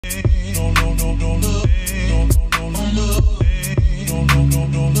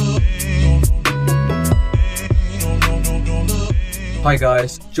Hi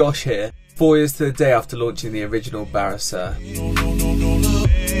guys, Josh here, 4 years to the day after launching the original Barisieur.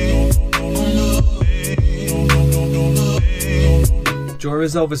 Joy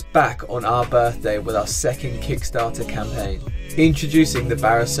Resolve is back on our birthday with our second Kickstarter campaign, introducing the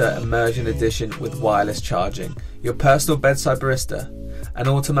Barisieur Immersion Edition with wireless charging, your personal bedside barista, an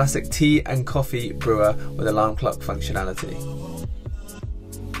automatic tea and coffee brewer with alarm clock functionality.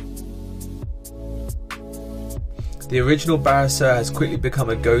 The original Barisieur has quickly become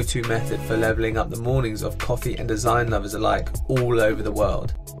a go-to method for levelling up the mornings of coffee and design lovers alike all over the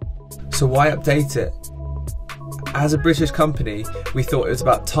world. So why update it? As a British company, we thought it was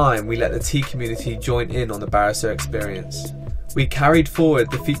about time we let the tea community join in on the Barisieur experience. We carried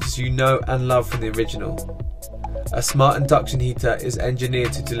forward the features you know and love from the original. A smart induction heater is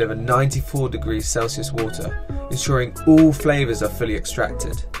engineered to deliver 94 degrees Celsius water, ensuring all flavours are fully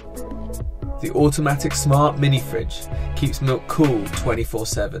extracted. The automatic smart mini fridge keeps milk cool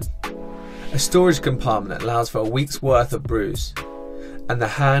 24/7. A storage compartment allows for a week's worth of brews, and the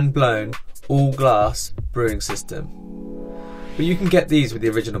hand-blown, all-glass brewing system. But you can get these with the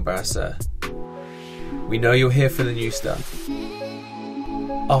original Barisieur. We know you're here for the new stuff.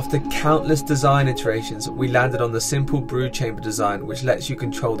 After countless design iterations, we landed on the simple brew chamber design, which lets you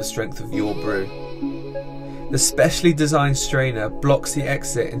control the strength of your brew. The specially designed strainer blocks the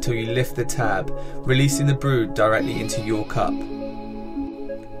exit until you lift the tab, releasing the brew directly into your cup.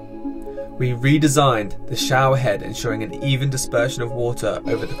 We redesigned the shower head, ensuring an even dispersion of water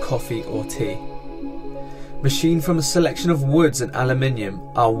over the coffee or tea. Machined from a selection of woods and aluminium,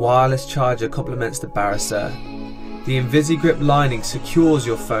 our wireless charger complements the Barisieur. The InvisiGrip lining secures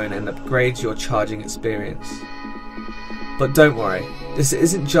your phone and upgrades your charging experience. But don't worry, this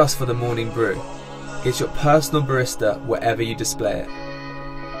isn't just for the morning brew. It's your personal barista wherever you display it.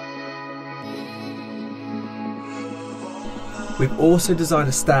 We've also designed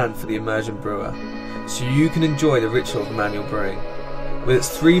a stand for the immersion brewer, so you can enjoy the ritual of manual brewing. With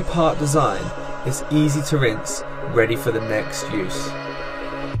its 3-part design, it's easy to rinse, ready for the next use.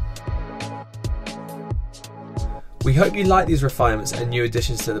 We hope you like these refinements and new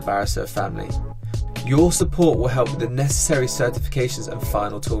additions to the Barisieur family. Your support will help with the necessary certifications and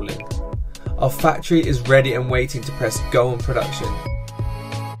final tooling. Our factory is ready and waiting to press go on production.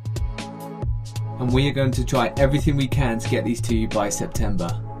 And we are going to try everything we can to get these to you by September.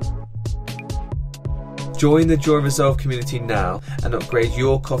 Join the Joy Resolve community now and upgrade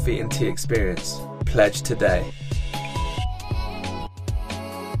your coffee and tea experience. Pledge today.